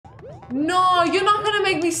No, you're not gonna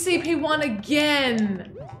make me CP1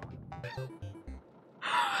 again.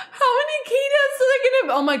 How many key deaths are there gonna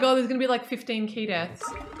be? Oh my god, there's gonna be like 15 key deaths.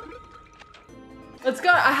 Let's go.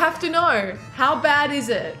 I have to know. How bad is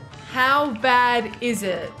it? How bad is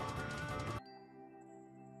it?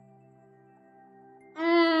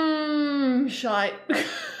 Shite.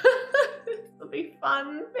 This'll be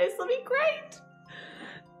fun. This'll be great.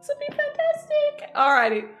 This'll be fantastic.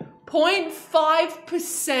 Alrighty.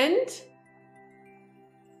 0.5%.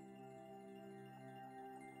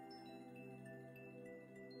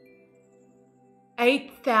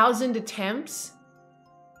 $8,000 attempts.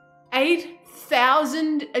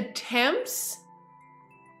 8,000 attempts.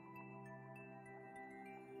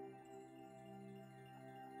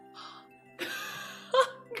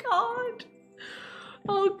 God.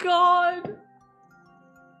 Oh god.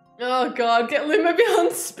 Oh god, get Lumobee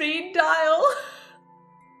on speed dial.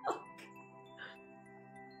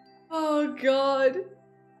 Oh god.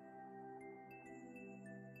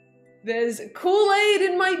 There's Kool-Aid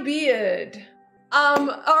in my beard.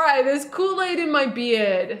 Alright, there's Kool-Aid in my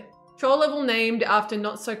beard. Troll level named after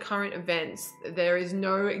not so current events. There is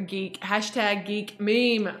no geek, hashtag geek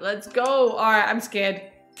meme. Let's go. Alright, I'm scared.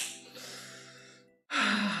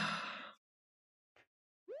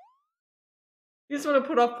 You just want to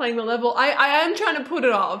put off playing the level. I am trying to put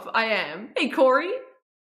it off. I am. Hey, Corey.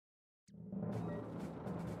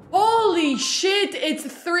 Holy shit, it's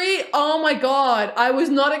 3. Oh my god. I was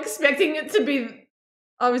not expecting it to be...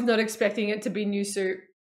 I was not expecting it to be new soup.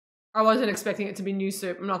 I wasn't expecting it to be new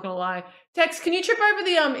soup. I'm not gonna lie. Tex, can you trip over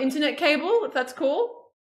the internet cable if that's cool?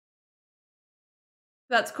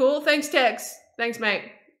 That's cool. Thanks, Tex. Thanks,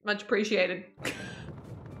 mate. Much appreciated.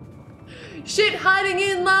 Shit hiding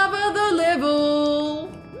in lava, the level.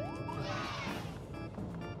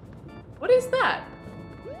 What is that?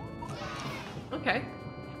 Okay.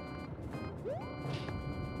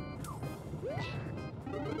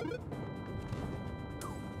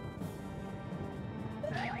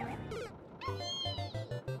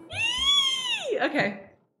 Eee! Okay.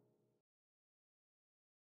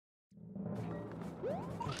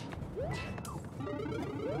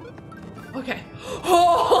 Okay.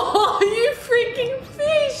 Oh, you freaking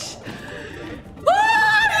fish!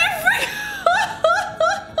 Oh, you freaking...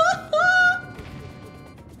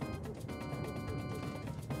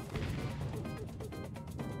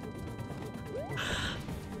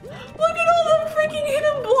 Look at all the freaking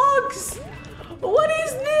hidden blocks! What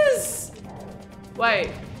is this? Wait,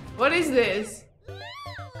 what is this?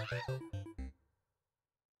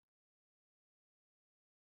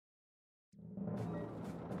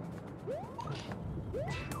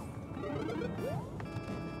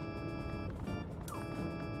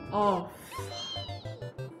 Oh.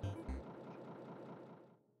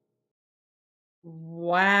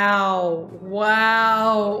 Wow.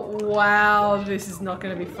 Wow. Wow. This is not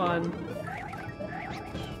going to be fun.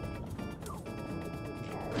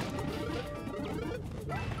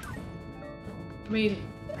 I mean...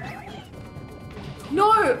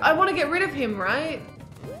 No! I want to get rid of him, right?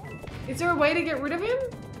 Is there a way to get rid of him?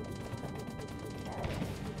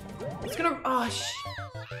 It's gonna... Oh, shit.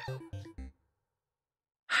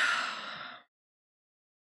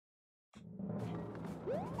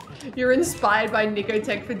 You're inspired by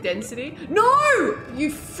Nicotech for density? No! You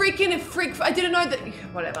freaking freak. I didn't know that.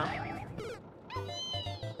 Whatever.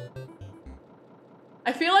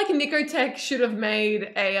 I feel like Nicotech should have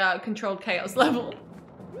made a controlled chaos level.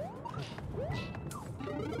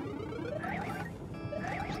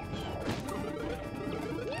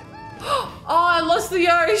 Oh, I lost the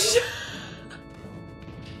Yosh.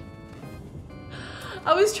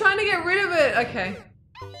 I was trying to get rid of it. Okay.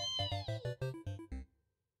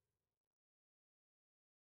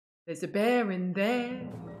 There's a bear in there,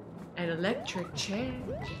 an electric chair.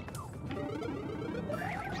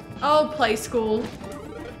 Oh, play school.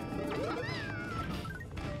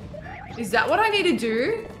 Is that what I need to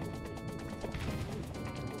do?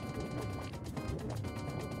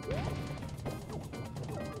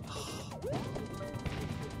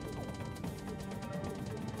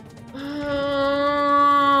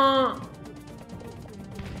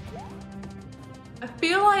 I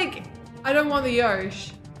feel like I don't want the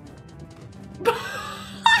Yosh.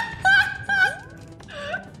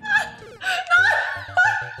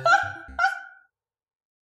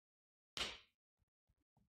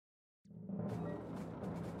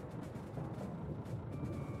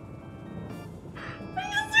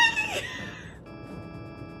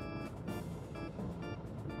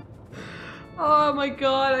 Oh my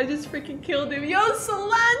god, I just freaking killed him. Yo,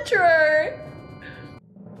 cilantro!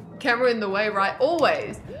 Camera in the way, right?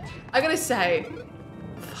 Always. I gotta say,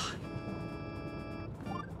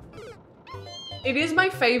 It is my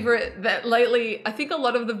favorite that lately, I think a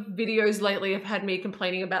lot of the videos lately have had me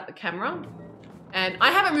complaining about the camera. And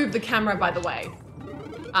I haven't moved the camera, by the way.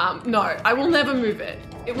 No, I will never move it.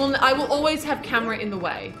 I will always have camera in the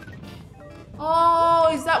way. Oh,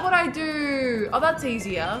 is that what I do? Oh, that's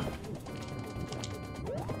easier.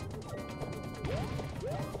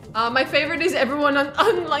 My favorite is everyone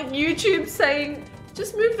on like YouTube saying,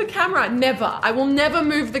 just move the camera. Never. I will never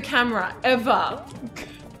move the camera, ever.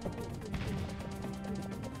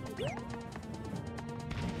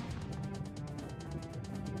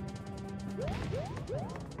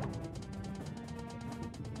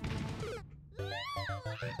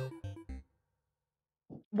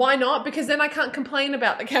 Why not? Because then I can't complain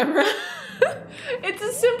about the camera. It's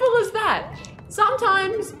as simple as that.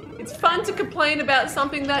 Sometimes it's fun to complain about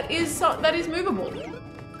something that is movable.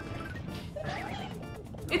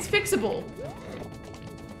 It's fixable.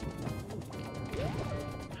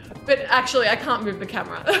 But actually, I can't move the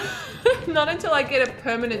camera. Not until I get a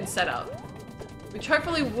permanent setup, which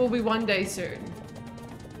hopefully will be one day soon.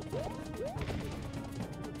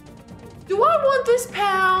 Do I want this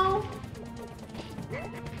pal?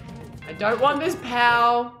 I don't want this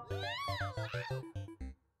pal.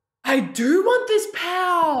 I do want this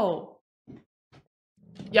pal.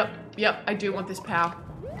 Yep, I do want this pal.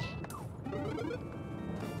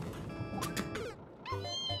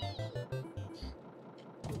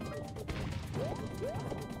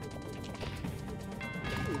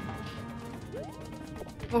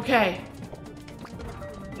 Okay.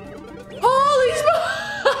 Holy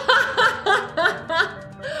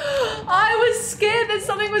I was scared that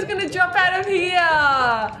something was gonna drop out of here.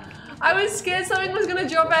 I was scared something was gonna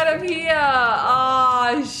drop out of here.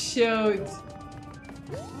 Ah, shoot.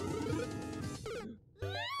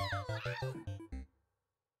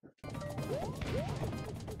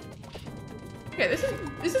 Okay, this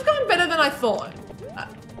is going better than I thought.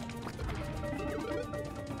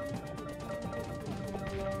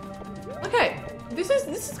 Okay, this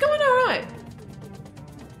is going all right.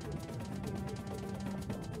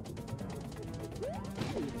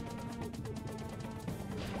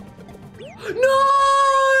 No!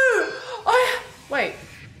 Wait.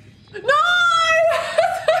 No!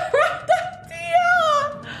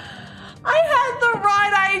 I had the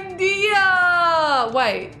right idea!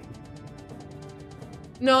 Wait.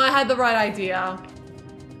 No, I had the right idea.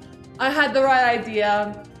 I had the right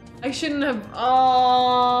idea. I shouldn't have.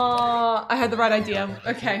 Oh, I had the right idea.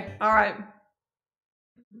 Okay, all right.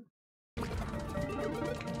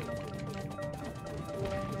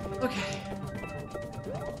 Okay.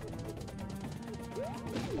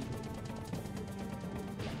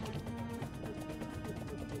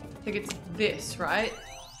 I think it's this, right?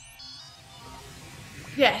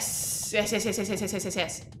 Yes. Yes.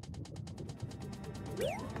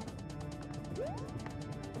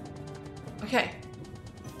 Okay.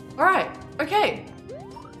 All right. Okay.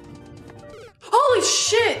 Holy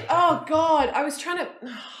shit! Oh god, I was trying to.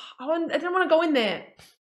 I didn't want to go in there.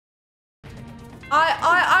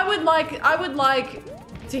 I would like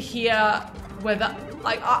to hear whether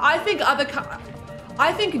I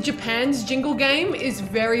think Japan's jingle game is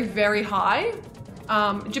very, very high.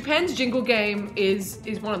 Japan's jingle game is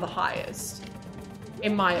one of the highest,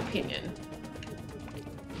 in my opinion.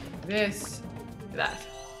 That.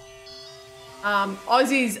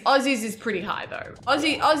 Aussie's is pretty high though.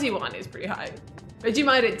 Aussie one is pretty high.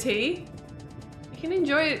 Vegemite at tea, you can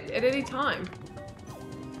enjoy it at any time.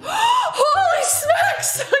 Holy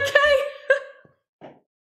smacks! Okay.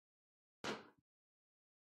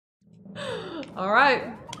 All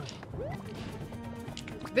right.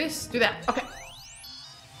 This, do that. Okay.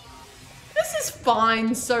 This is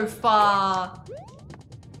fine so far.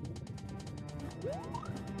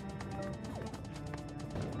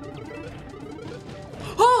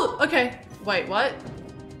 Oh, okay. Wait, what?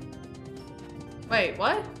 Wait,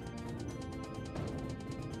 what?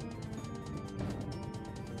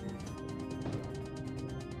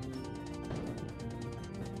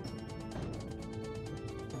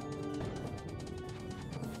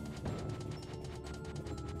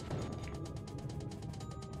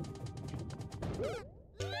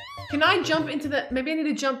 Can I jump into the, maybe I need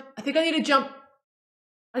to jump. I think I need to jump.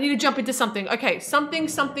 I need to jump into something. Okay, something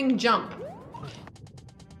jump.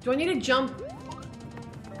 Do I need to jump?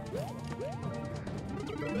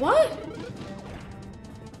 What?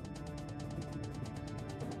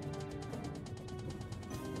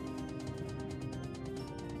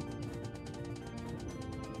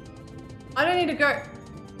 I don't need to go.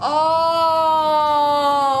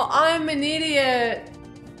 Oh, I'm an idiot.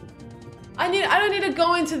 I don't need to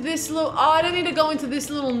go into this little, oh, I don't need to go into this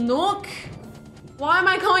little nook. Why am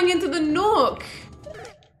I going into the nook?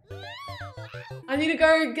 I need to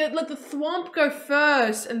go let the thwomp go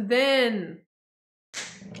first and then.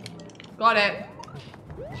 Got it.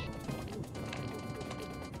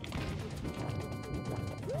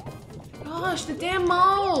 Gosh, the damn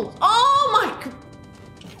mold. Oh my god.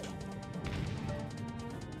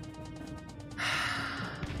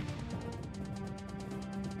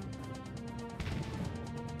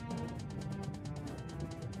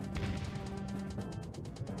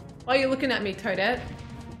 Why are you looking at me, Toadette?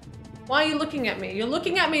 Why are you looking at me? You're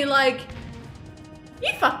looking at me like,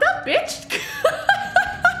 you fucked up, bitch.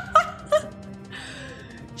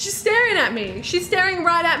 She's staring at me. She's staring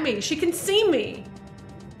right at me. She can see me.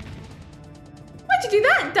 Why'd you do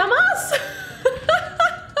that, dumbass?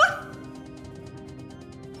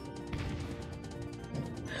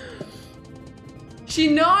 She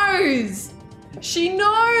knows. She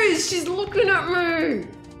knows. She's looking at me.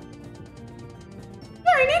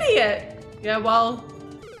 You're an idiot. Yeah, well,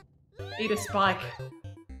 eat a spike.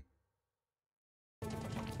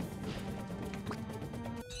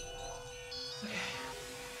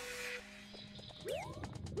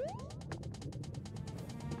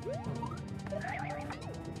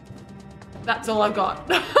 That's all I got.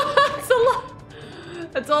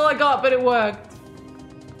 That's all I got, but it worked.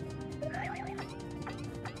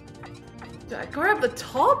 Do I go up the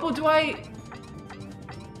top or do I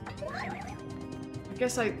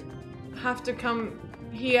guess I have to come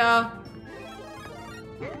here.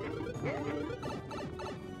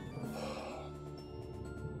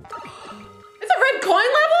 It's a red coin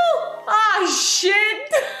level? Ah,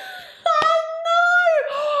 shit. Oh,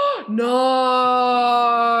 no. No.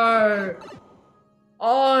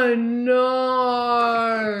 Oh,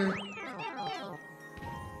 no.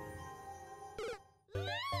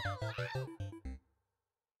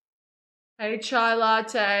 Hey, chai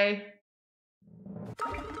latte.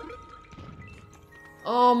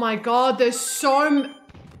 Oh my god, there's so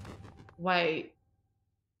wait.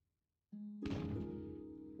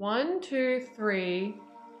 1, 2, 3,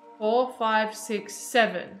 4, 5, 6,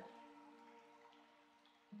 7.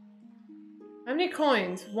 How many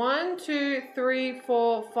coins? 1, 2, 3,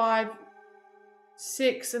 4, 5,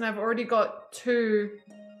 6, and I've already got 2.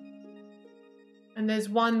 And there's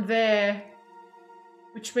 1 there,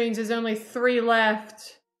 which means there's only 3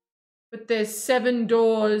 left. But there's 7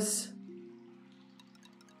 doors.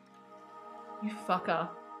 You fucker.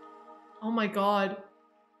 Oh my god.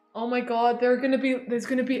 Oh my god, there's gonna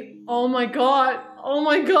be, oh my god. Oh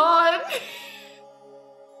my god.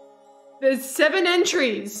 There's 7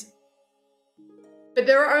 entries. But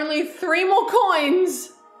there are only 3 more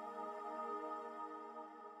coins.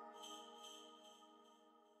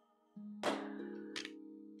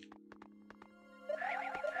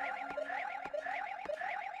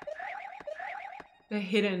 They're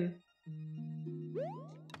hidden.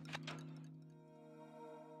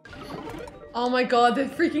 Oh my god, they're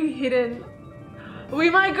freaking hidden. We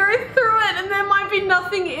might go through it and there might be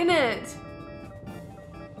nothing in it.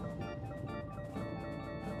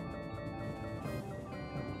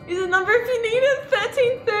 Is a number if you need it?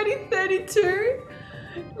 13, 30, 32.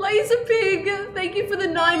 Laser Pig, thank you for the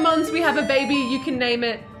 9 months we have a baby. You can name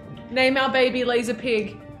it. Name our baby Laser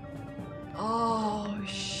Pig. Oh,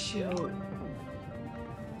 shoot.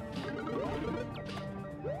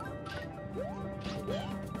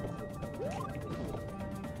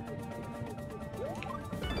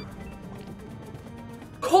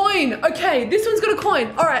 Coin! Okay, this one's got a coin.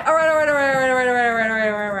 Alright.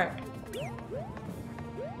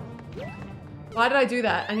 Why did I do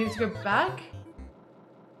that? I need to go back?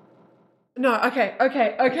 No, okay.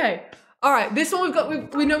 Alright, this one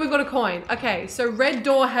we know we've got a coin. Okay, so red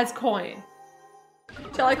door has coin.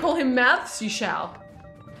 Shall I call him Maths? You shall.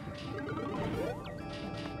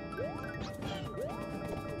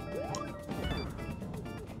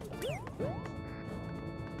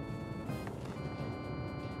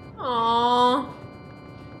 Aww.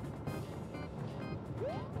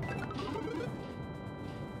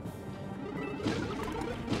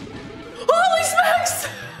 Holy smokes!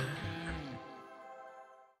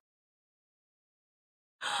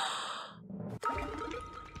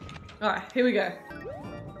 Alright, here we go.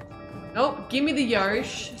 Nope, give me the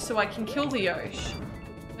Yosh so I can kill the Yosh.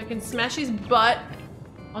 I can smash his butt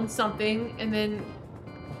on something and then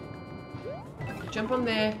jump on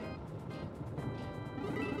there.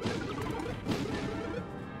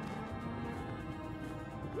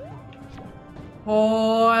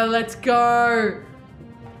 Oh, let's go.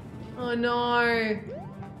 Oh no.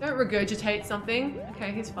 Don't regurgitate something.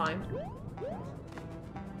 Okay, he's fine.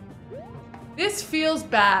 This feels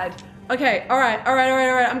bad. Okay, all right.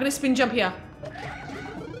 I'm gonna spin jump here.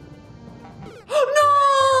 Oh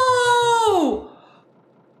no!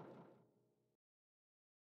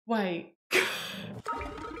 Wait.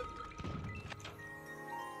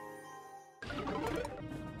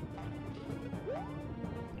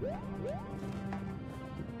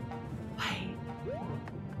 Wait.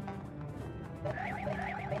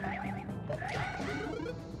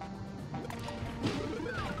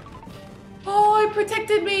 Oh, it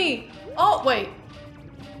protected me. Oh, wait.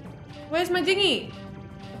 Where's my dinghy?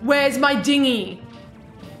 Where's my dinghy?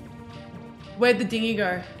 Where'd the dinghy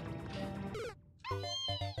go?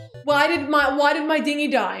 Why did my dinghy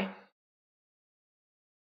die?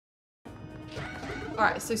 All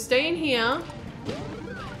right, so stay in here.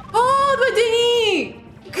 Oh, my dinghy!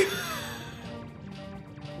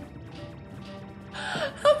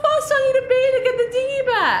 How fast do I need to be to get the dinghy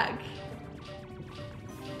back?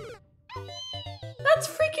 That's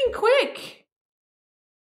freaking quick.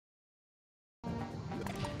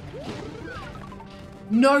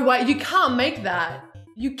 No way, you can't make that.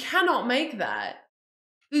 You cannot make that.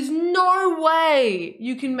 There's no way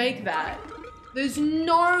you can make that. There's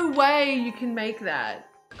no way you can make that.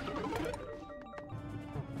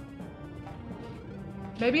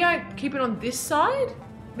 Maybe I keep it on this side?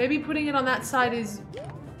 Maybe putting it on that side is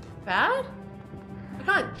bad? I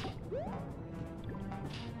can't.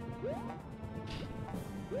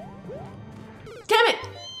 Damn it!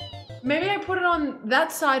 Maybe I put it on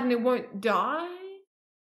that side and it won't die?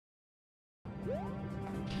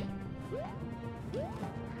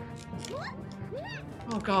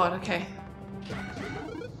 Oh God, okay.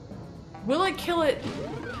 Will I kill it?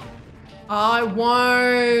 I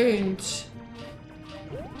won't.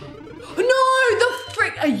 No, the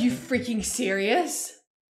frick, are you freaking serious?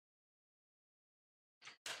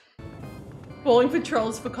 Falling for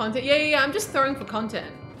trolls for content. Yeah, I'm just throwing for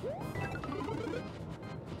content.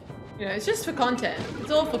 You know, it's just for content.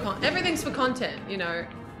 It's all for content. Everything's for content, you know.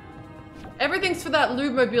 Everything's for that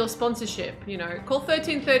Lube-mobile sponsorship, you know. Call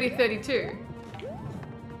 133032.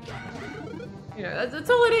 You know, that's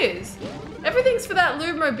all it is. Everything's for that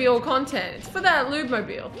Lube-mobile content. It's for that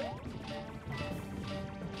Lube-mobile.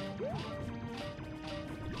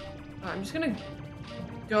 Alright, I'm just gonna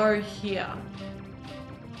go here.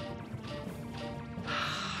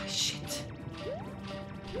 Shit.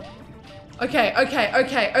 Okay.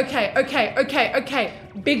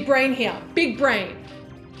 Big brain here. Big brain.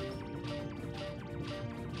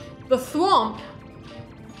 The thwomp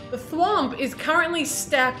is currently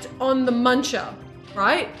stacked on the muncher,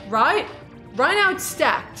 right? Right now it's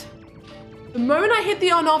stacked. The moment I hit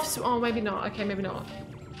the on-off, oh, maybe not. Okay, maybe not.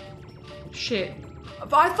 Shit.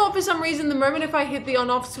 I thought for some reason the moment if I hit the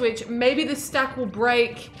on-off switch, maybe the stack will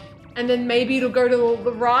break and then maybe it'll go to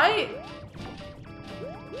the right.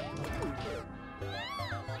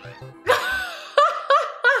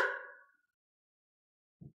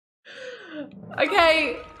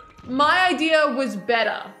 Okay, my idea was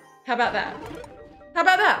better. How about that? How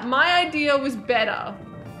about that? My idea was better.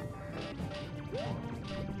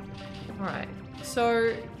 All right,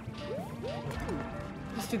 so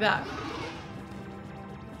let's do that.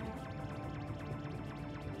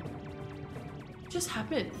 What just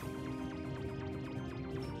happened?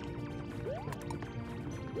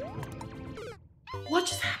 What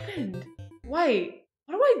just happened? Wait,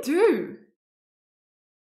 what do I do?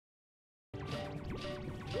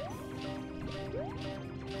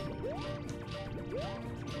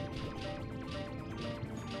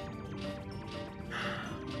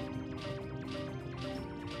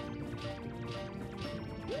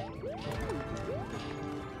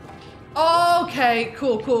 Okay,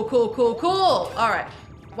 cool. All right,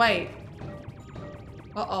 wait.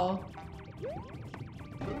 Uh-oh.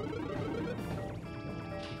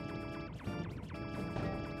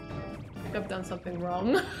 I think I've done something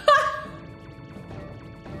wrong.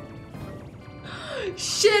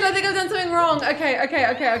 Shit, I think I've done something wrong.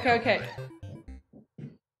 Okay.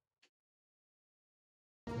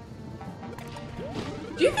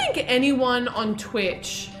 Do you think anyone on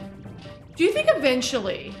Twitch, do you think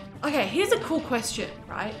eventually, okay, here's a cool question,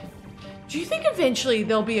 right? Do you think eventually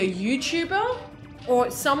there'll be a YouTuber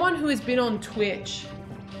or someone who has been on Twitch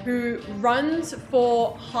who runs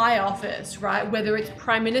for high office, right? Whether it's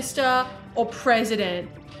Prime Minister or President,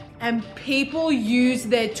 and people use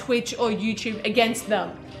their Twitch or YouTube against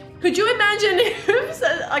them. Could you imagine if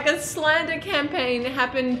like a slander campaign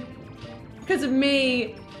happened because of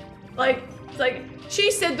me? Like, it's like,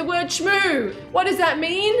 she said the word shmoo. What does that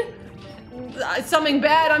mean? Something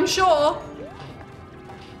bad, I'm sure.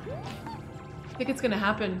 I think it's gonna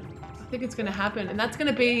happen. I think it's gonna happen, and that's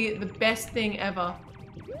gonna be the best thing ever.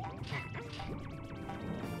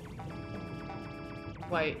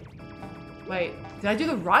 Wait. Wait. Did I do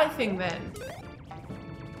the right thing then?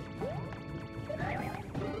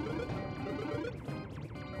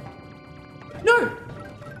 No!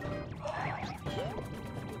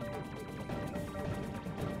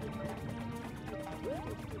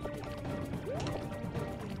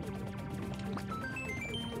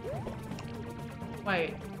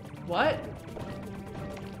 Wait. What?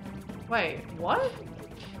 Wait, what?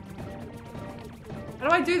 How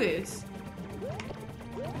do I do this?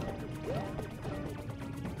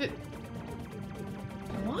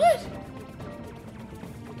 What?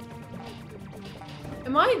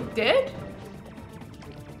 Am I dead?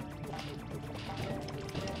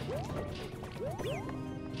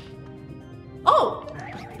 Oh!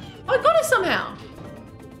 I got it somehow!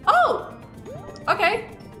 Oh! Okay.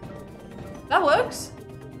 That works.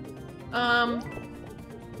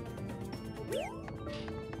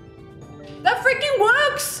 That freaking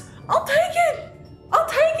works! I'll take it! I'll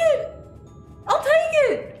take it! I'll take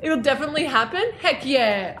it! It'll definitely happen? Heck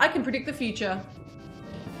yeah! I can predict the future.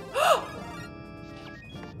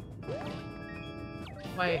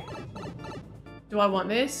 Wait. Do I want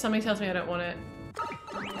this? Something tells me I don't want it.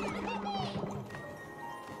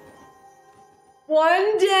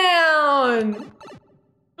 One down!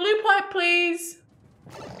 Blue pipe, please.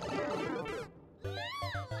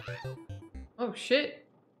 Oh, shit.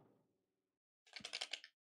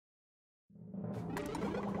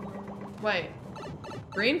 Wait.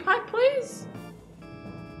 Green pipe, please?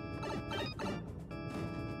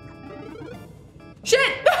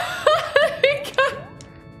 Shit!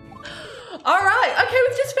 Alright, okay,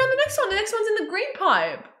 we've just found the next one. The next one's in the green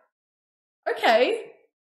pipe. Okay.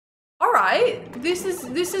 Alright. This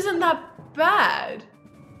isn't that bad.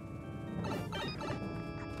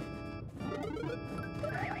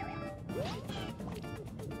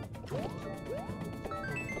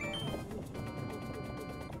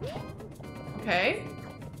 Okay.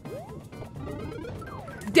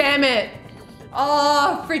 Damn it!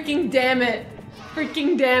 Oh, freaking damn it.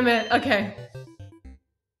 Freaking damn it. Okay.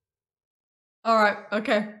 Alright,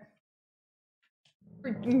 okay.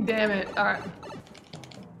 Freaking damn it. Alright.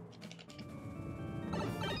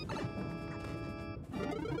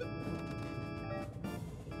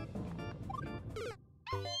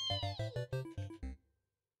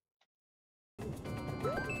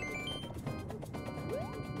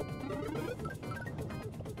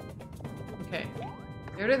 Okay.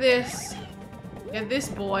 Get rid of this. Get this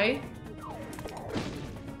boy.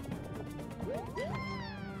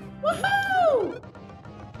 Woohoo!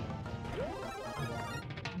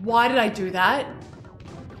 Why did I do that?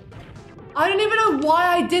 I don't even know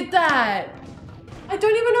why I did that. I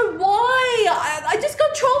don't even know why. I just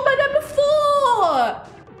got trolled by that before.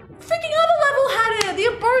 Freaking other level had it. The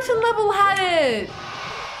abortion level had it.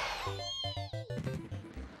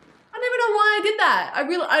 I don't even know why I did that.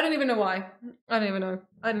 I don't even know why. I don't even know.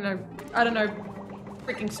 I don't know. I don't know.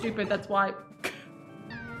 Freaking stupid. That's why.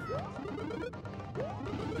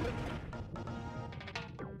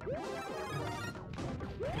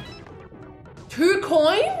 Two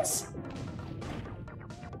coins?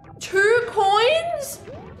 2 coins?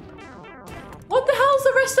 What the hell's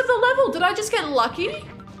the rest of the level? Did I just get lucky?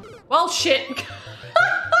 Well, shit.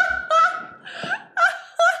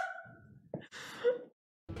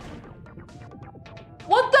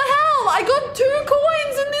 What the hell? I got 2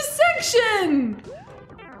 coins in this section.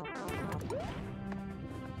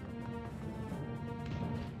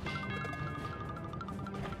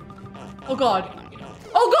 Oh God.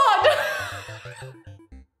 Oh God.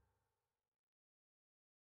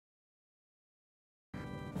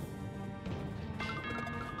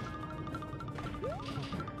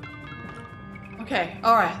 Okay,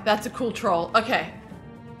 alright, that's a cool troll. Okay.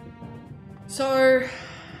 So...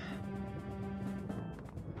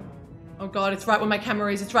 Oh God, it's right where my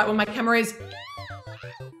camera is. It's right where my camera is.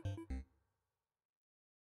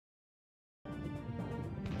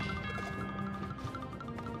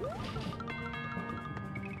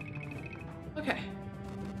 Okay.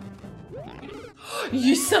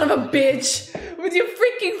 You son of a bitch! With your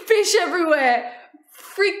freaking fish everywhere!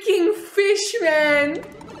 Freaking fish, man!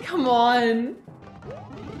 Come on.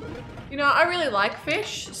 You know, I really like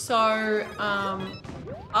fish, so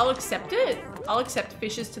I'll accept it. I'll accept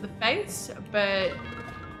fishes to the face, but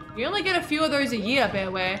you only get a few of those a year,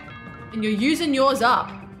 BearWare, and you're using yours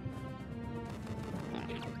up.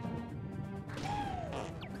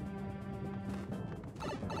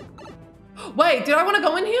 Wait, did I want to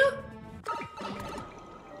go in here?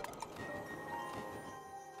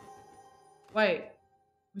 Wait,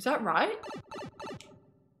 was that right?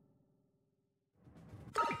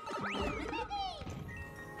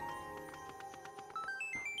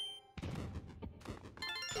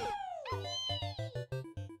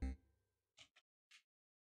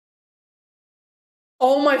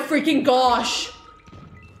 Oh my freaking gosh.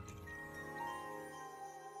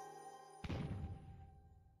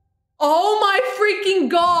 Oh my freaking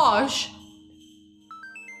gosh.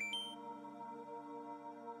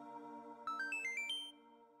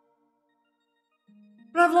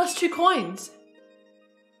 But I've lost 2 coins.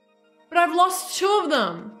 But I've lost 2 of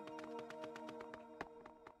them.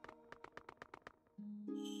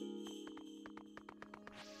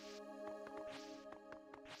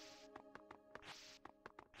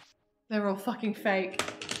 They're all fucking fake.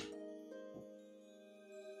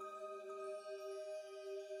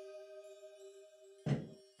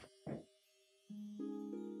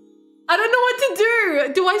 I don't know what to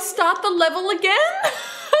do. Do I start the level again? I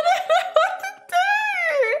don't know what to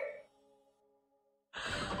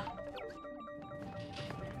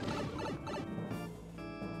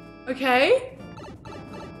do. Okay.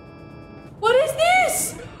 What is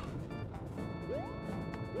this?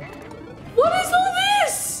 What is all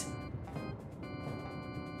this?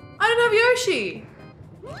 I don't have Yoshi.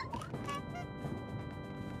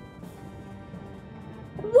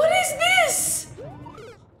 What is this?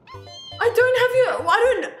 I don't have you. I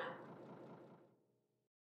don't.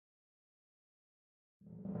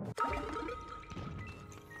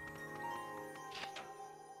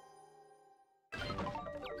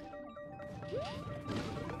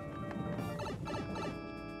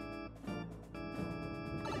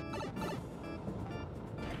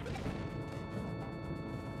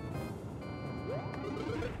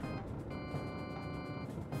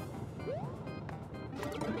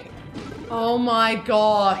 Oh my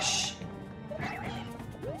gosh.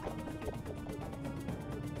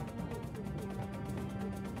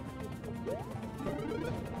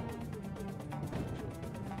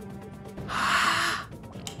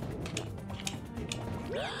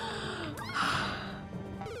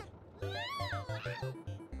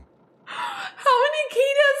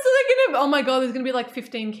 Oh my god, there's gonna be like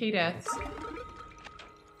 15 key deaths.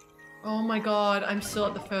 Oh my god, I'm still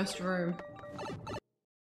at the first room.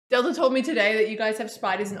 Delta told me today that you guys have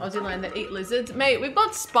spiders in Aussie that eat lizards. Mate, we've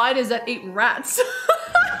got spiders that eat rats.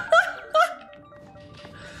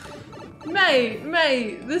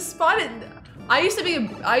 Mate, the spider... I used to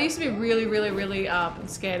be really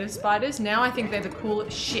scared of spiders. Now I think they're the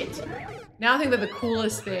coolest shit. Now I think they're the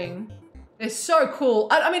coolest thing. They're so cool.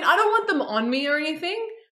 I mean, I don't want them on me or anything,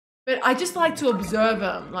 but I just like to observe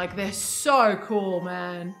them. Like, they're so cool,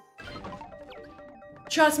 man.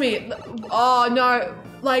 Trust me. Oh, no.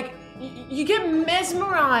 Like, you get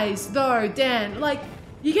mesmerized, though, Dan. Like,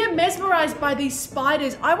 you get mesmerized by these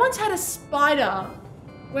spiders. I once had a spider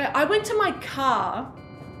where I went to my car,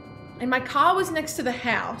 and my car was next to the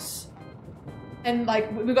house. And,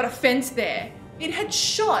 like, we got a fence there. It had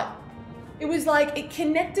shot. It was like, it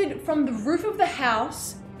connected from the roof of the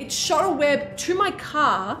house. It shot a web to my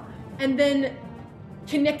car, and then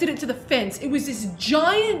connected it to the fence. It was this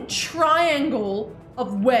giant triangle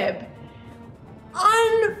of web.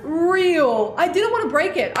 Unreal. I didn't want to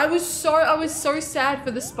break it. I was so sad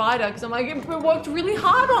for the spider because I'm like, it worked really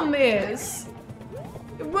hard on this.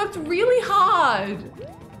 It worked really hard.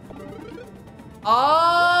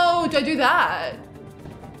 Oh, do I do that?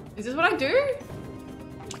 Is this what I do?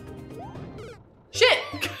 Shit.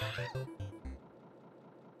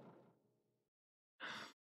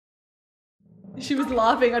 She was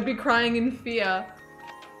laughing. I'd be crying in fear.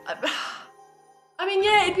 I mean,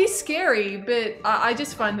 yeah, it'd be scary, but I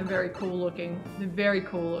just find them very cool looking. They're very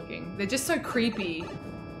cool looking. They're just so creepy.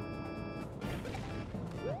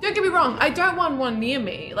 Don't get me wrong, I don't want one near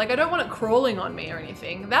me. Like, I don't want it crawling on me or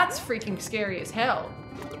anything. That's freaking scary as hell.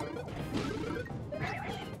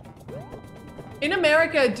 In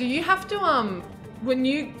America, do you have to, when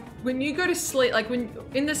you go to sleep, like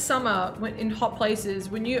in the summer, in hot places,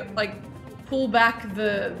 when you, like, pull back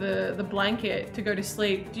the blanket to go to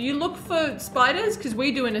sleep, do you look for spiders? Because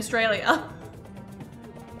we do in Australia.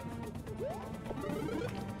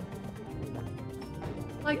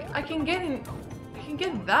 Like, I can get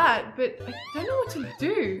that, but I don't know what to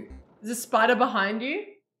do. Is a spider behind you?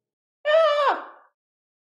 Ah!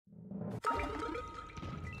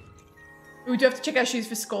 We do have to check our shoes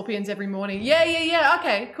for scorpions every morning. Yeah,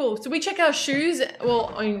 okay, cool. So we check our shoes,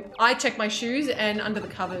 well, I check my shoes and under the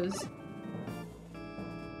covers.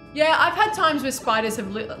 Yeah, I've had times where spiders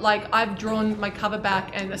have, like, I've drawn my cover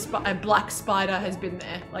back and a black spider has been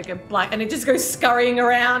there. Like a black, and it just goes scurrying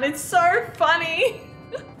around. It's so funny.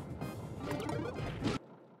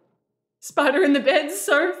 Spider in the bed's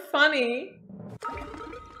so funny.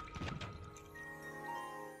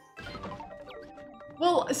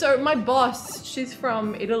 Well, so my boss, she's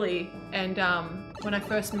from Italy, and when I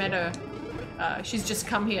first met her, She's just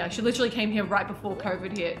come here. She literally came here right before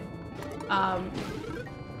COVID hit.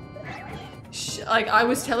 Like I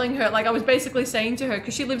was telling her, like I was basically saying to her,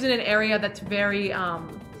 because she lives in an area that's very,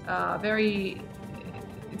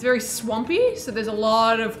 it's very swampy. So there's a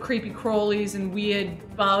lot of creepy crawlies and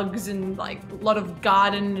weird bugs and like a lot of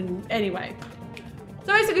garden and anyway.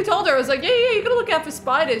 So I basically told her, I was like, yeah, you gotta look out for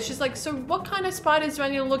spiders. She's like, so what kind of spiders do I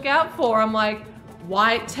need to look out for? I'm like,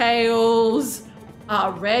 whitetails,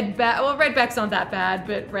 redback. Well, redbacks aren't that bad,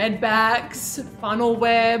 but redbacks, funnel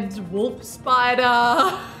webs, wolf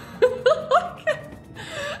spider.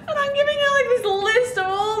 And I'm giving her like this list of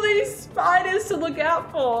all these spiders to look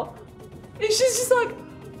out for. And she's just like,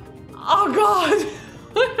 oh God,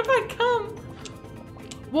 what have I come?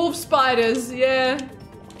 Wolf spiders, yeah.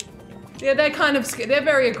 Yeah, they're kind of scary. They're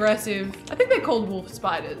very aggressive. I think they're called wolf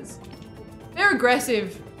spiders. They're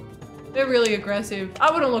aggressive. They're really aggressive.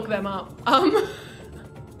 I wouldn't look them up. How do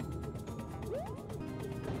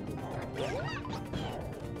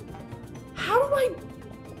I...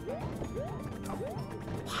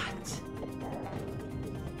 What?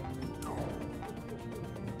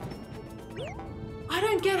 I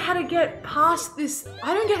don't get how to get past this.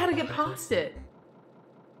 I don't get how to get past it.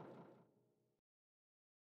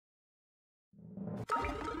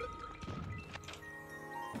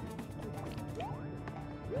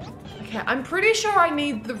 Okay, I'm pretty sure I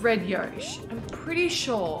need the red Yosh. I'm pretty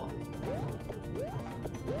sure.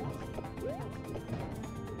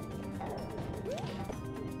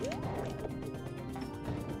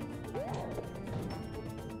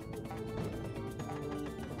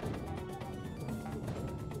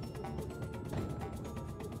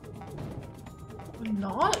 I'm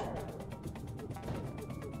not?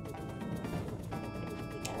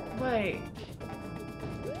 Wait.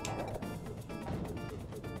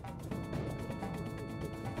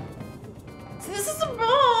 This is a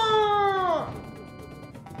ball.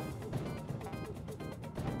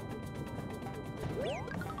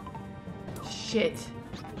 Shit.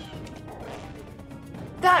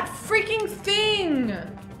 That freaking thing.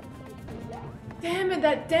 Damn it,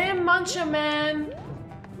 that damn muncher, man.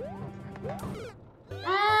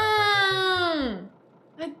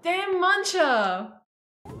 That damn muncher.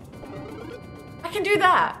 I can do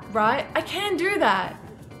that, right? I can do that.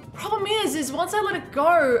 Problem is once I let it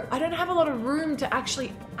go, I don't have a lot of room to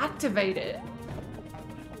actually activate it.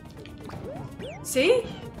 See?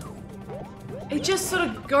 It just sort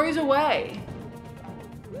of goes away.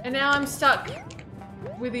 And now I'm stuck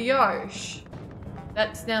with a Yosh.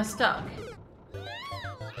 That's now stuck.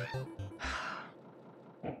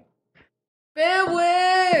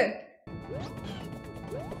 BearWare!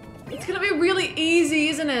 It's gonna be really easy,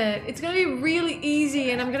 isn't it? It's gonna be really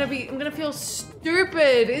easy and I'm gonna feel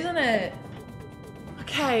stupid, isn't it?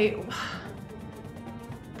 Okay.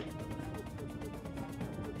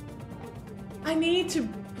 I need to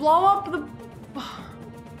blow up the...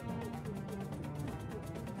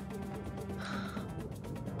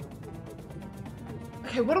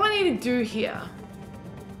 Okay, what do I need to do here?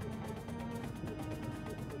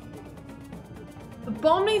 The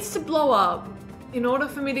bomb needs to blow up in order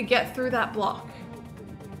for me to get through that block.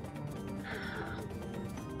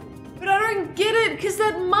 But I don't get it, because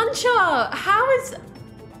that muncher, how is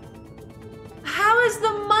the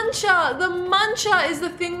muncher? The muncher is the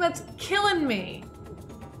thing that's killing me.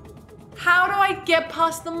 How do I get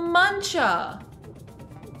past the muncher?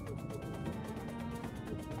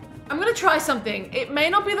 I'm gonna try something. It may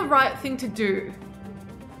not be the right thing to do.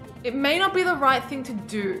 It may not be the right thing to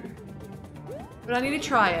do. But I need to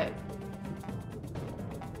try it.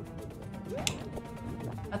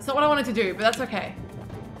 That's not what I wanted to do, but that's okay.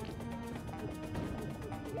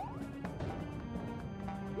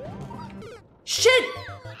 Shit!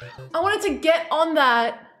 I wanted to get on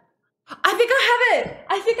that. I think I have it.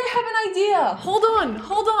 I think I have an idea. Hold on,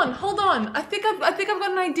 hold on, hold on. I think I've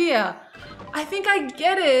got an idea. I think I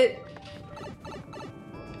get it.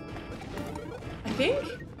 I think.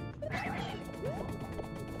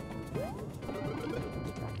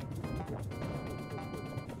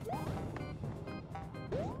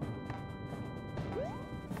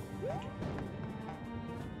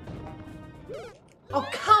 Oh,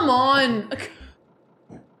 come on.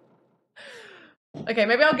 Okay,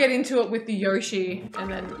 maybe I'll get into it with the Yoshi, and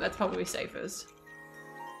then that's probably safest.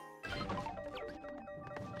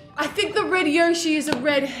 I think the red Yoshi is a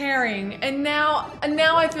red herring, and now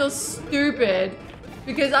I feel stupid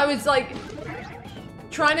because I was like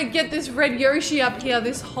trying to get this red Yoshi up here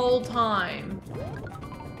this whole time.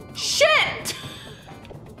 Shit!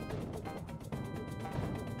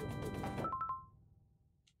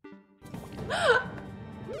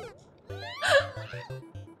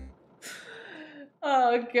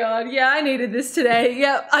 Oh god, yeah, I needed this today.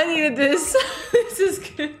 Yep, I needed this. This is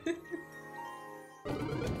good.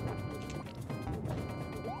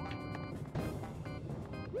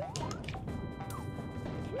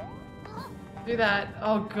 Do that.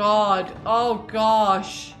 Oh god. Oh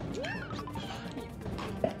gosh.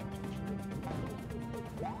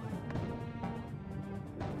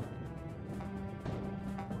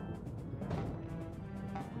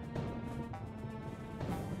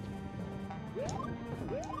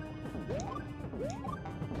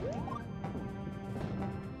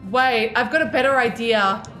 Wait, I've got a better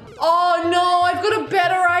idea. Oh no, I've got a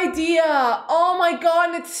better idea. Oh my god,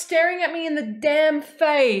 and it's staring at me in the damn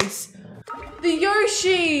face. The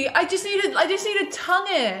Yoshi. I just need to tongue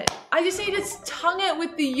it. I just need to tongue it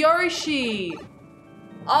with the Yoshi.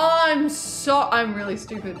 Oh, I'm really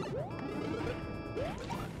stupid.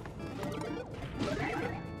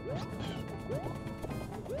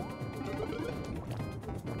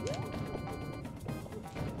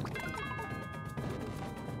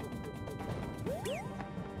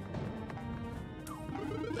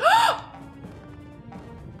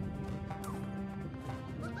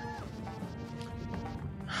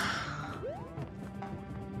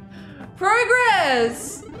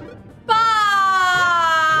 Progress!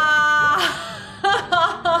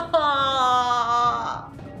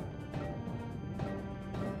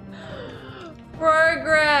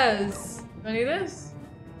 Progress! Do I need this?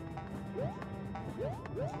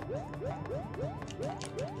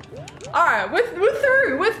 Alright, we're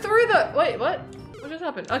through! We're through the- wait, what? What just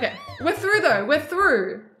happened? Okay. We're through though, we're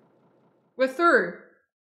through. We're through.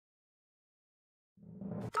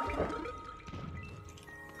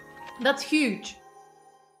 That's huge.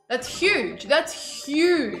 That's huge. That's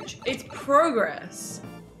huge. It's progress.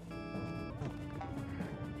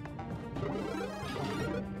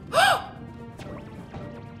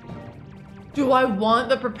 Do I want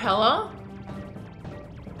the propeller?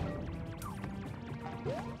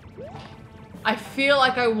 I feel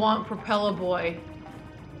like I want Propeller Boy.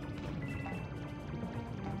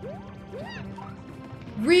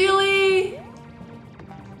 Really?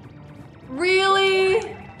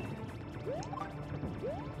 Really?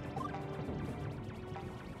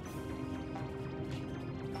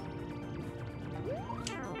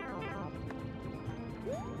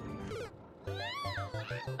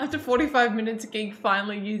 After 45 minutes, Geek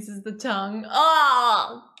finally uses the tongue.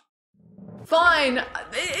 Ah! Fine.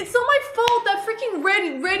 It's not my fault. That freaking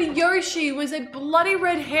red Yoshi was a bloody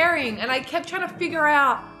red herring, and I kept trying to figure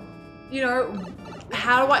out, you know,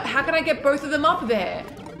 how can I get both of them up there?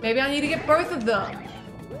 Maybe I need to get both of them.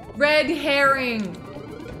 Red herring.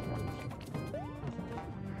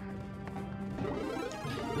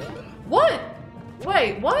 What?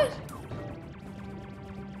 Wait, what?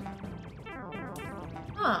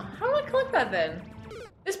 Huh, how do I collect that then?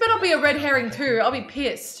 This better not be a red herring too, I'll be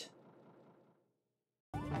pissed.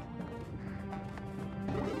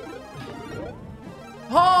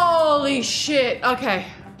 Holy shit, okay.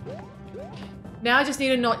 Now I just need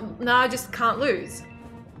to now I just can't lose.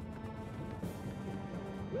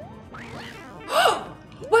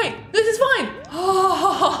 Wait, this is fine.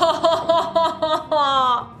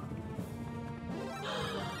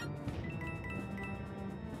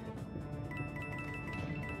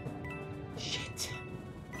 Shit.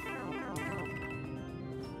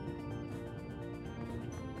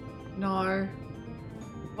 No.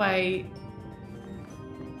 Wait.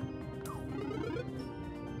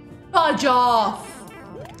 Fudge off.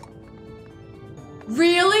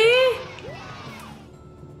 Really?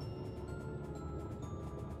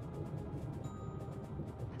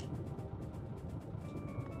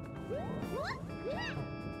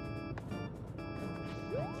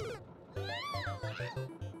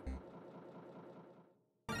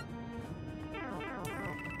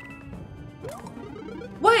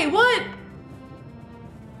 Wait, what?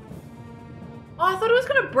 Oh, I thought it was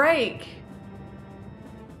gonna break.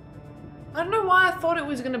 I don't know why I thought it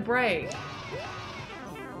was gonna break.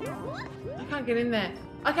 I can't get in there.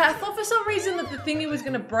 Okay, I thought for some reason that the thingy was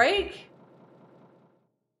gonna break.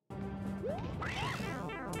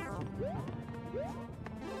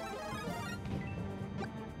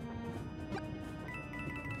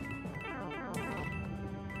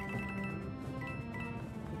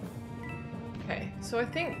 Okay, so I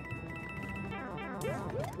think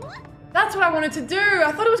that's what I wanted to do.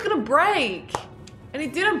 I thought it was gonna break. And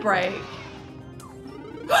it didn't break.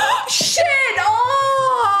 Shit! Oh!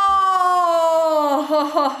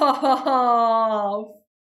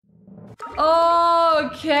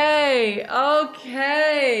 Okay,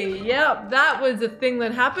 okay. Yep, that was a thing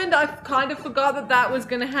that happened. I kind of forgot that that was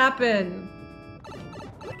gonna happen.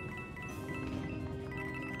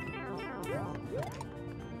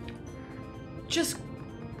 Just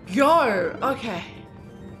go. Okay.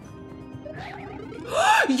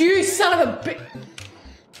 You son of a bitch.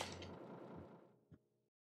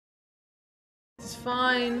 It's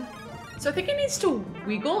fine. So I think it needs to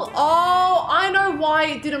wiggle. Oh, I know why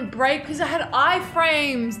it didn't break, because I had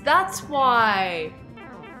iframes. That's why.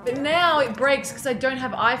 But now it breaks because I don't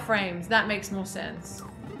have iframes. That makes more sense.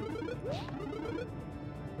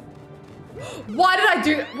 Why did I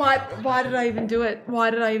do, why did I even do it? Why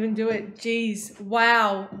did I even do it? Jeez,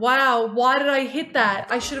 wow, why did I hit that?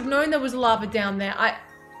 I should have known there was lava down there.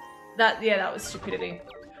 Yeah, that was stupidity.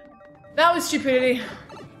 That was stupidity.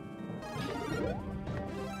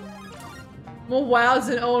 More wows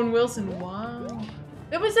than Owen Wilson, wow.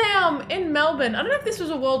 There was a, in Melbourne, I don't know if this was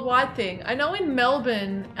a worldwide thing. I know in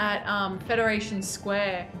Melbourne at Federation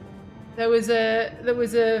Square, there was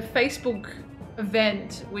a Facebook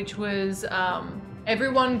event, which was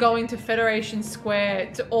everyone going to Federation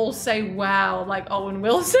Square to all say wow like Owen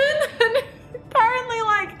Wilson. And apparently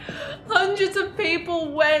like hundreds of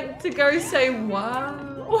people went to go say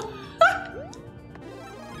wow.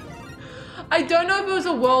 I don't know if it was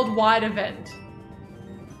a worldwide event.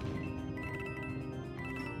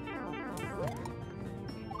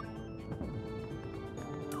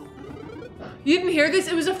 You didn't hear this?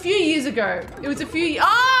 It was a few years ago. It was a few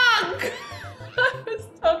I was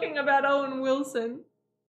talking about Owen Wilson.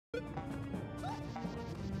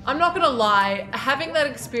 I'm not gonna lie, having that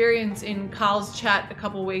experience in Carl's chat a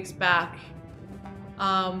couple weeks back,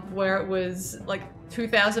 where it was like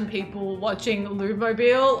 2,000 people watching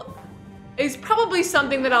Lubemobile, is probably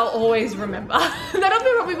something that I'll always remember. That'll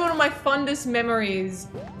be probably one of my fondest memories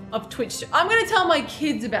of Twitch. I'm gonna tell my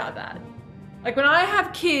kids about that. Like when I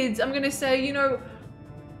have kids, I'm gonna say, you know,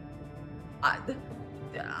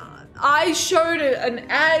 I showed an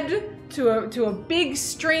ad to a big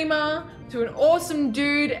streamer, to an awesome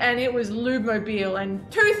dude, and it was Lubemobile, and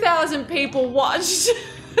 2,000 people watched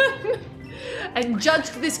and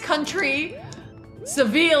judged this country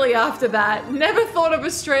severely after that. Never thought of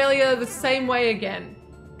Australia the same way again.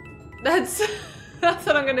 That's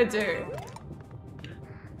what I'm gonna do.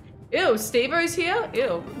 Ew, Steve-O's here?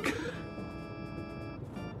 Ew.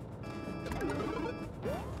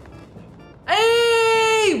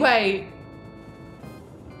 Hey, wait.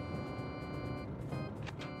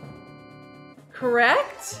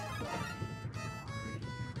 Correct?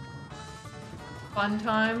 Fun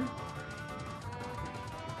time.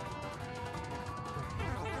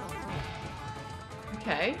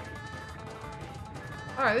 Okay.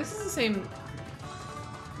 Alright, this is the same.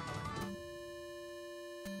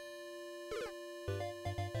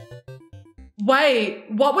 Wait,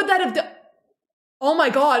 what would that have done? Oh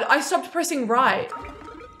my god, I stopped pressing right.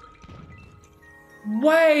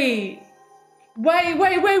 Wait. Wait,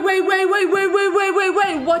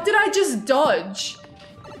 what did I just dodge?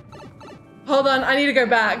 Hold on, I need to go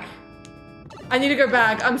back. I need to go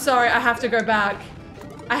back. I'm sorry, I have to go back.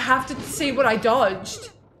 I have to see what I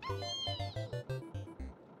dodged.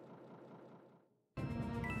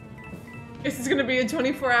 This is gonna be a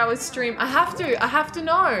 24-hour stream. I have to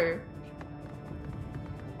know.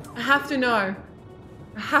 I have to know.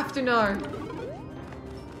 I have to know.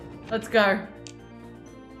 Let's go.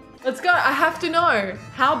 Let's go. I have to know.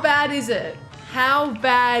 How bad is it? How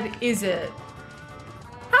bad is it?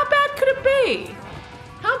 How bad could it be?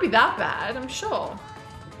 Can't be that bad, I'm sure.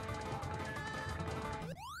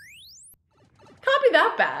 Can't be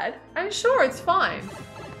that bad. I'm sure it's fine.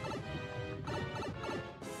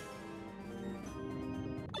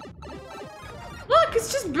 Look,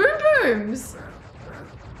 it's just boom booms.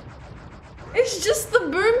 It's just the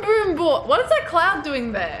boom boom board. What is that cloud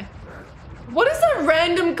doing there? What is that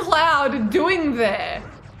random cloud doing there?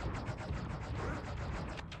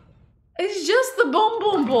 It's just the boom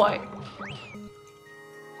boom boy.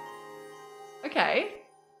 Okay.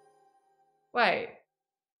 Wait.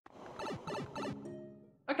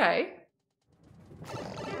 Okay.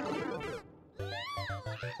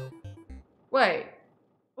 Wait.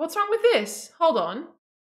 What's wrong with this? Hold on.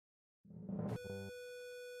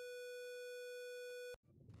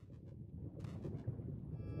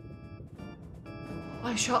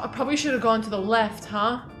 I probably should have gone to the left,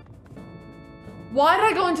 huh? Why did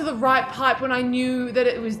I go into the right pipe when I knew that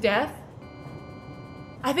it was death?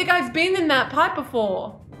 I think I've been in that pipe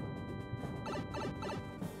before.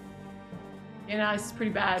 Yeah, no, this is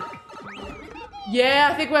pretty bad. Yeah,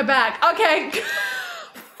 I think we're back. Okay.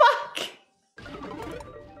 Fuck.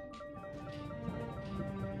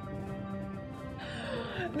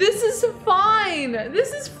 This is fine.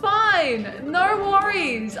 This is fine. No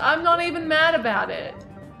worries. I'm not even mad about it.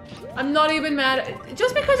 I'm not even mad.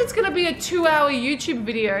 Just because it's gonna be a 2-hour YouTube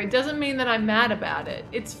video, it doesn't mean that I'm mad about it.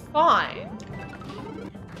 It's fine.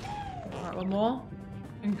 All right, one more.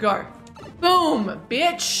 And go. Boom,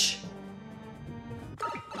 bitch.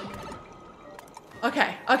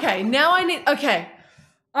 Okay, okay, now I need, okay.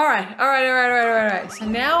 All right. So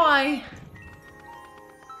now I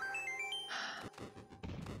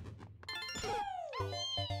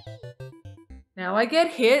get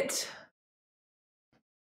hit.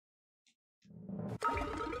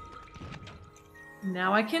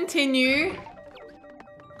 Now I continue.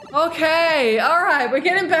 Okay, all right, we're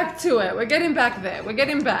getting back to it. We're getting back there. We're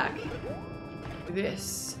getting back.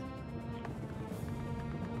 This.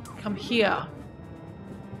 Come here.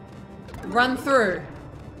 Run through.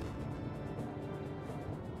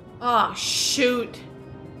 Oh, shoot.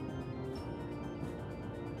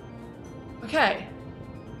 Okay.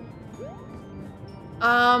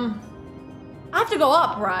 I have to go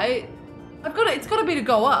up, right? It's gotta be to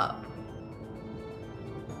go up.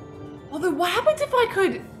 Although, what happens if I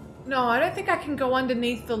could... No, I don't think I can go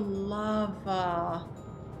underneath the lava.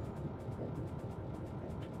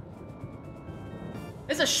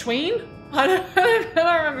 Is it Schween? I don't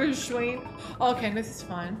remember Schween. Okay, this is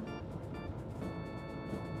fine.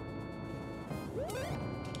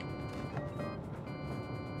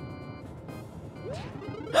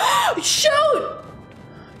 Shoot!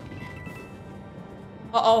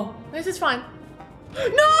 Uh-oh. This is fine.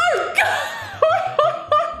 No!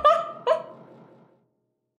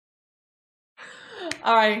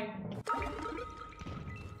 Alright.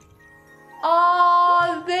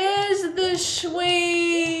 Oh, there's the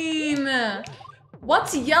Schween.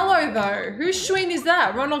 What's yellow though? Whose Schween is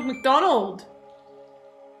that? Ronald McDonald.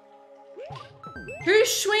 Whose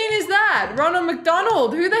Schween is that? Ronald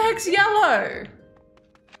McDonald. Who the heck's yellow?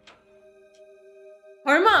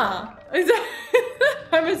 Homer. Is that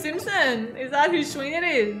Homer Simpson? Is that whose Schween it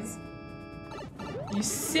is? You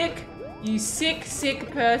sick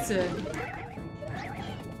person.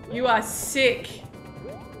 You are sick.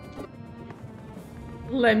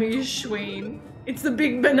 Lemmy Schween. It's the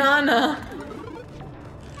big banana.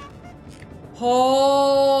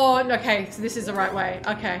 Oh, okay, so this is the right way.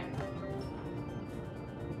 Okay.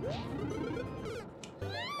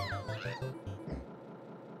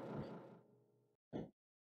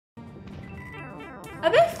 Are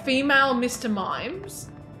there female Mr. Mimes?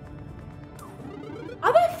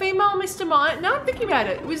 Are there female Mr. Mime? Now I'm thinking about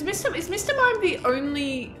it. Is Mr. Mime the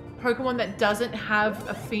only Pokemon that doesn't have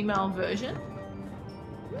a female version?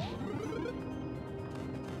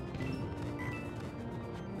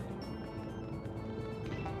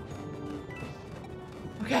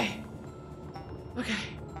 Okay. Okay.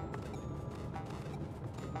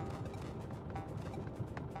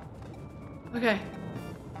 Okay.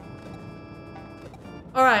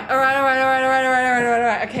 All right.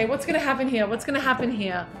 Okay, what's gonna happen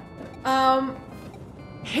here?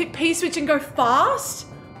 Hit P-switch and go fast?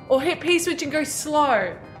 Or hit P-switch and go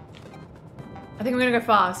slow? I think I'm gonna go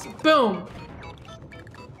fast. Boom.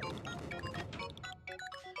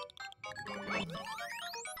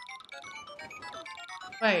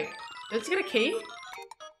 Wait, let's get a key?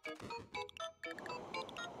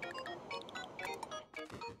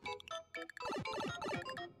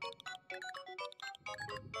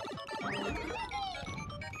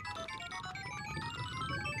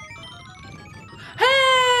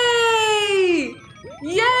 Hey!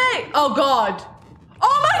 Yay! Oh god!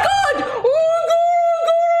 Oh my god! Oh my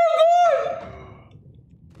god!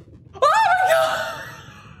 Oh my god!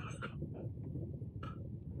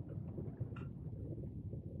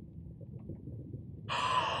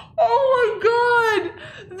 Oh my god!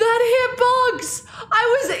 That hitbox! I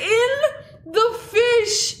was in the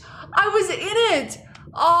fish! I was in it!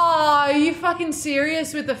 Oh, are you fucking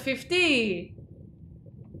serious with the 50?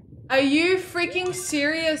 Are you freaking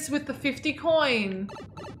serious with the 50 coin?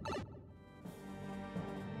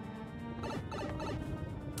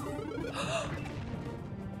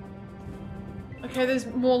 Okay, there's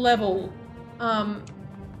more level.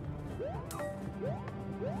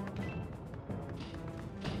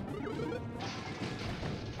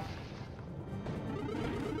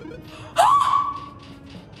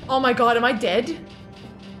 Oh my god, am I dead?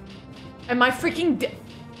 Am I freaking dead?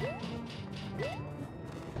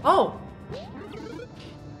 Oh.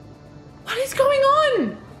 What is going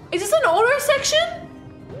on? Is this an auto section?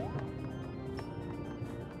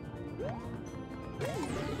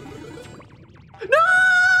 No!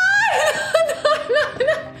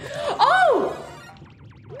 No. Oh!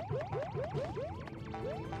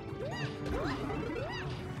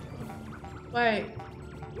 Wait.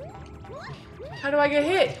 How do I get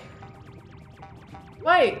hit?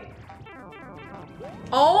 Wait.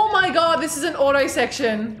 Oh my god, this is an auto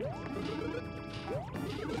section.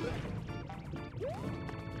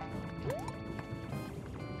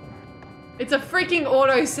 It's a freaking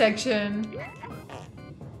auto section.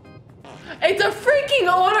 It's a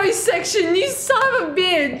freaking auto section, you son of a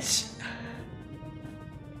bitch.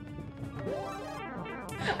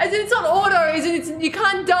 As in, it's not auto, as in, it's, you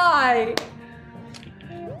can't die.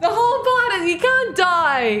 The whole part is you can't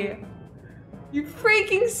die. You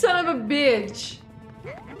freaking son of a bitch.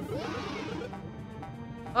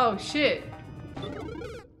 Oh shit.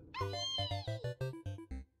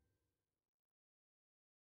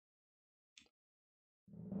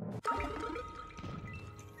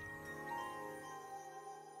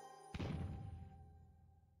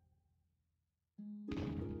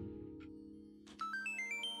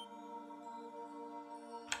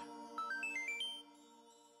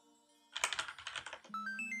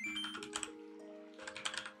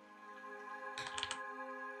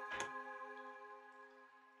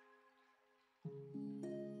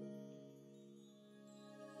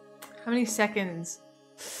 How many seconds?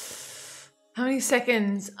 How many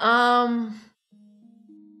seconds? At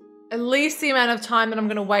least the amount of time that I'm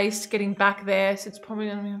gonna waste getting back there, so it's probably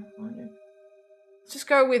gonna be. Let's just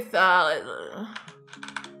go with let's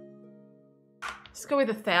go with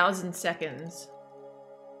 1,000 seconds.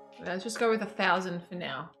 Let's just go with 1,000 for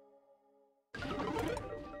now.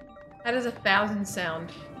 How does 1,000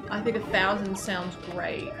 sound? I think 1,000 sounds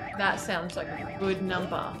great. That sounds like a good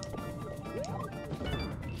number.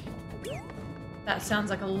 That sounds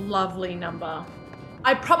like a lovely number.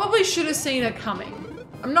 I probably should have seen it coming.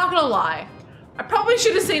 I'm not gonna lie. I probably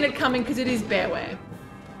should have seen it coming because it is BearWare.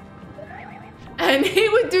 And he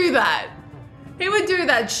would do that. He would do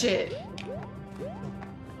that shit.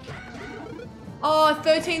 Oh,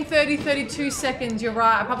 13, 30, 32 seconds. You're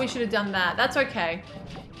right. I probably should have done that. That's okay.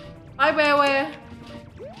 Bye, BearWare.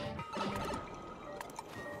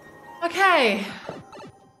 Okay.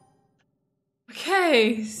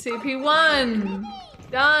 Okay, CP1.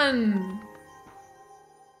 Done.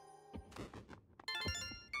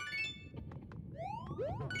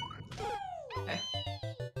 Okay.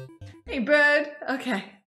 Hey, bird. Okay.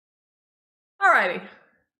 Alrighty.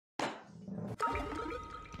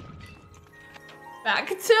 Back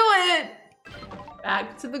to it.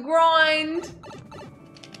 Back to the grind.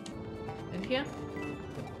 In here.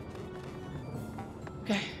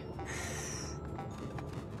 Okay.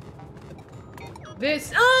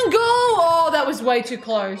 This and go! Oh, that was way too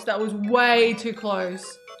close. That was way too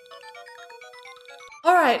close.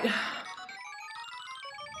 All right.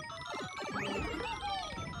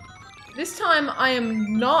 This time I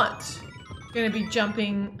am not going to be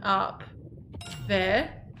jumping up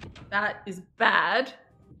there. That is bad.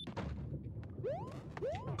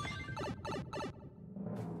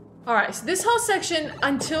 All right, so this whole section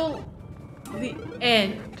until the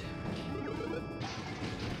end.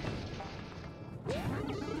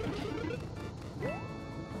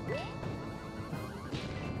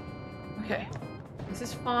 Okay, this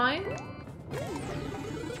is fine.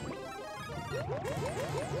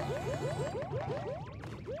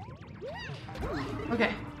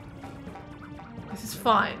 Okay, this is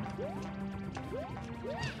fine.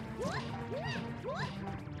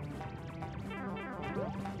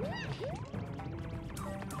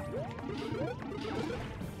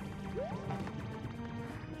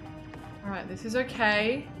 All right, this is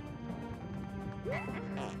okay.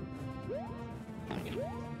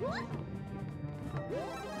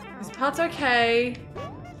 This part's okay.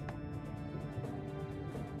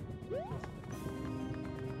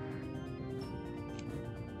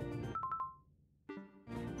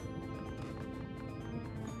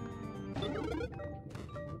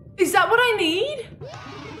 Is that what I need?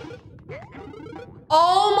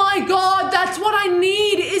 Oh my god, that's what I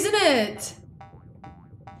need, isn't it?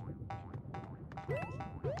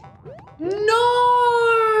 No!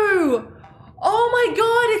 Oh my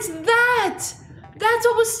god, it's that! That's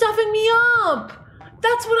what was stuffing me up!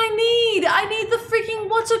 That's what I need! I need the freaking,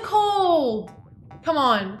 what's it called? Come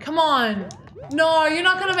on, come on. No, you're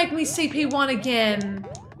not gonna make me CP1 again.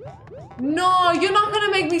 No, you're not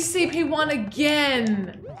gonna make me CP1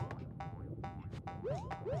 again.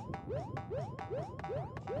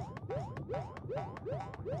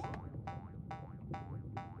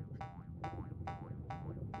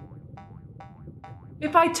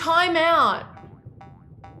 If I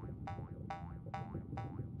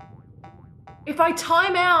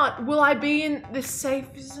time out, will I be in the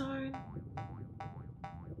safe zone?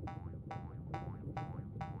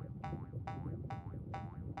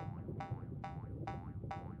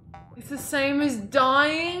 It's the same as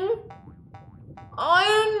dying? I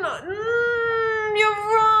don't know. You're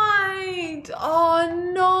right.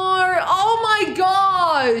 Oh no. Oh my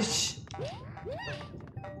gosh.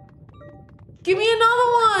 Give me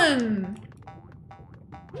another one.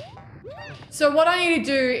 So what I need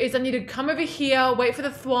to do is I need to come over here, wait for the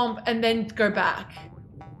thwomp, and then go back.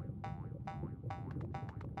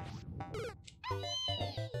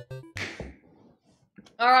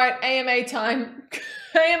 All right, AMA time.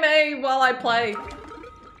 AMA while I play.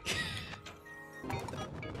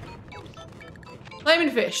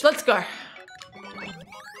 Flaming fish, let's go.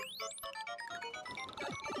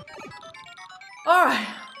 All right.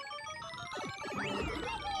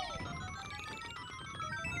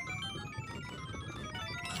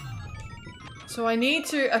 So I need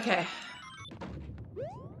to, okay.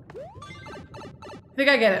 I think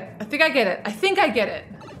I get it. I think I get it. I think I get it.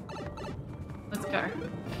 Let's go.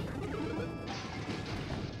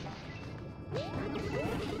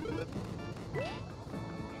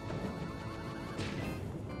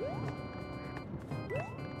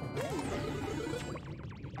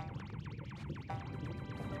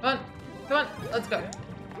 Come on, come on, let's go.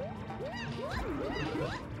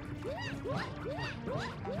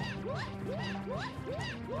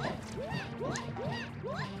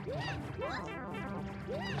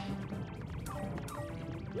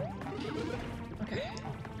 Okay.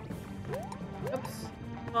 Oops.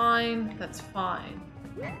 Fine, that's fine.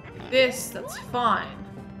 This, that's fine.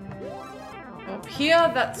 Up here,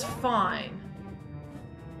 that's fine.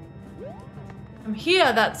 From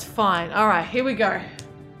here, that's fine. All right, here we go.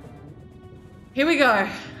 Here we go.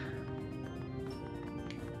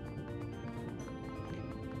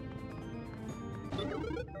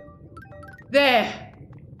 There.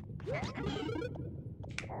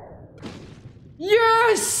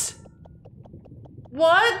 Yes!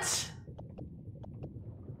 What?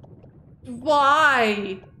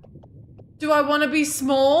 Why? Do I want to be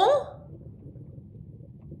small?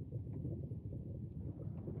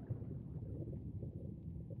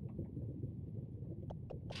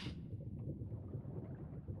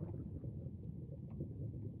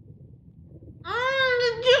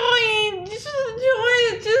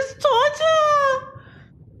 Just torture.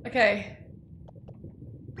 Okay.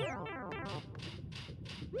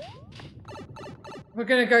 We're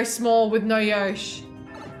gonna go small with no Yosh.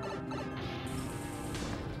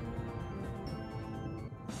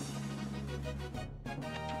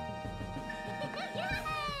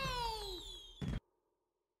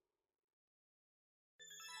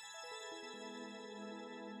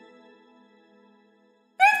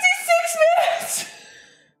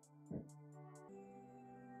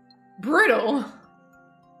 Brutal.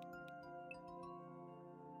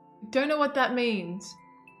 Don't know what that means.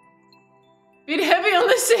 Bit heavy on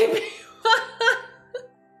the CPU.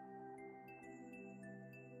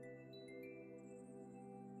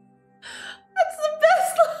 That's the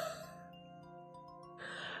best.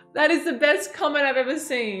 That is the best comment I've ever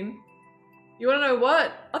seen. You wanna know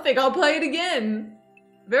what? I think I'll play it again.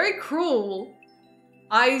 Very cruel.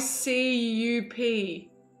 ICUP.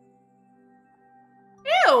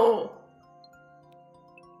 Ew!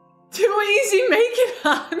 Too easy, make it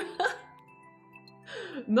hard.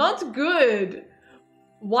 Not good.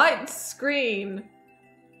 White screen.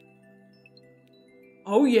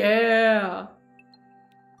 Oh yeah.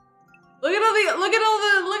 Look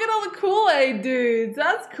at all the Kool-Aid dudes.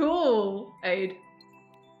 That's cool. Aid.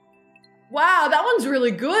 Wow, that one's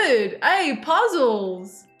really good. Hey,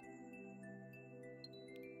 puzzles.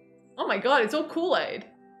 Oh my god, it's all Kool-Aid.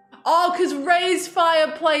 Oh, because Ray's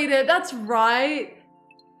Fire played it. That's right.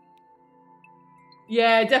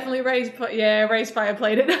 Yeah, definitely Ray's Fire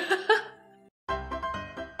played it.